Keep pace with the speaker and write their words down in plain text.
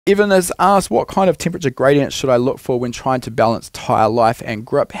Evan has asked, what kind of temperature gradient should I look for when trying to balance tyre life and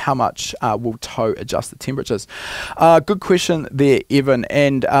grip? How much will toe adjust the temperatures? Good question there, Evan.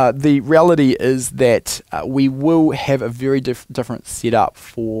 And the reality is that we will have a very different setup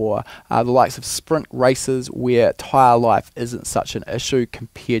for the likes of sprint races where tyre life isn't such an issue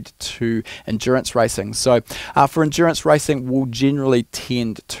compared to endurance racing. So for endurance racing, we'll generally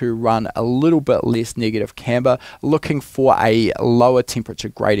tend to run a little bit less negative camber, looking for a lower temperature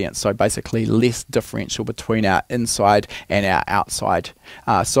gradient. So basically less differential between our inside and our outside.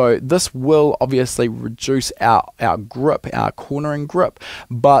 So this will obviously reduce our grip, our cornering grip,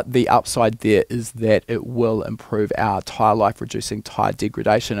 but the upside there is that it will improve our tyre life, reducing tyre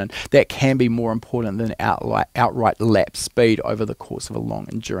degradation, and that can be more important than outright lap speed over the course of a long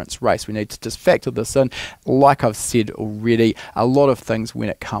endurance race. We need to just factor this in. Like I've said already, a lot of things when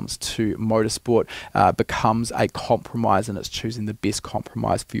it comes to motorsport becomes a compromise, and it's choosing the best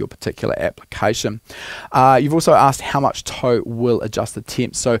compromise for your particular application. You've also asked how much toe will adjust the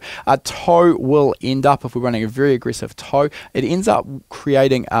temp. So a toe will end up, if we're running a very aggressive toe, it ends up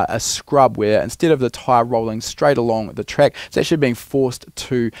creating a scrub where instead of the tyre rolling straight along the track, it's actually being forced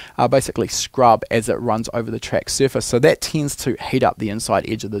to basically scrub as it runs over the track surface. So that tends to heat up the inside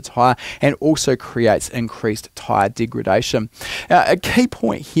edge of the tyre and also creates increased tyre degradation. A key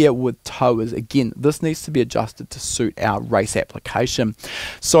point here with toe is, again, this needs to be adjusted to suit our race application.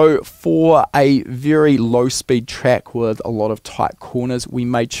 So for a very low speed track with a lot of tight corners, we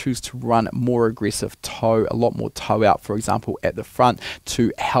may choose to run more aggressive toe, a lot more toe out, for example, at the front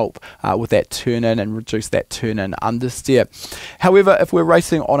to help with that turn in and reduce that turn in understeer. However, if we're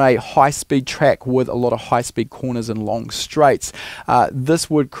racing on a high speed track with a lot of high speed corners and long straights, this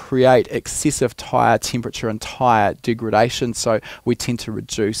would create excessive tyre temperature and tyre degradation. So we tend to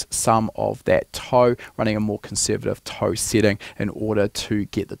reduce some of that toe, running a more conservative toe setting in order to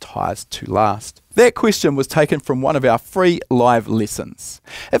get the tyres to last. That question was taken from one of our free live lessons.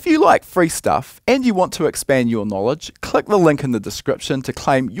 If you like free stuff and you want to expand your knowledge, click the link in the description to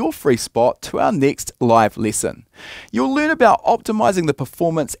claim your free spot to our next live lesson. You'll learn about optimizing the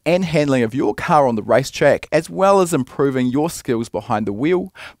performance and handling of your car on the racetrack, as well as improving your skills behind the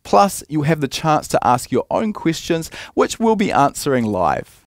wheel. Plus, you'll have the chance to ask your own questions, which we'll be answering live.